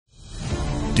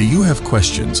Do you have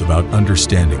questions about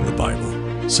understanding the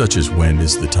Bible, such as when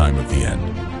is the time of the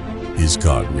end? Is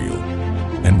God real?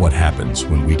 And what happens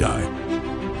when we die?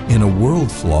 In a world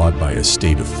flawed by a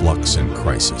state of flux and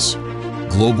crisis,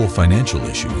 global financial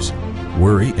issues,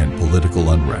 worry and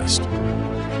political unrest,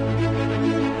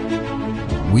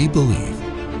 we believe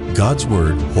God's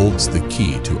Word holds the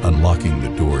key to unlocking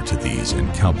the door to these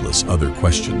and countless other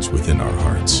questions within our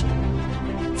hearts.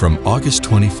 From August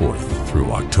 24th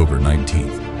through October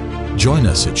 19th, join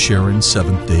us at Sharon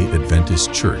Seventh-day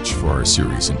Adventist Church for our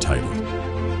series entitled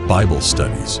Bible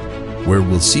Studies, where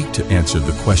we'll seek to answer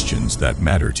the questions that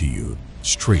matter to you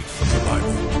straight from the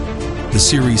Bible. The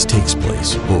series takes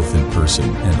place both in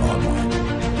person and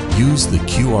online. Use the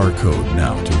QR code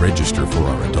now to register for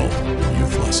our adult or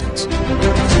youth lessons.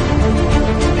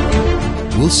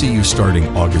 We'll see you starting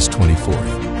August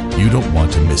 24th. You don't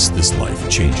want to miss this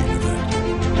life-changing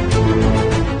event.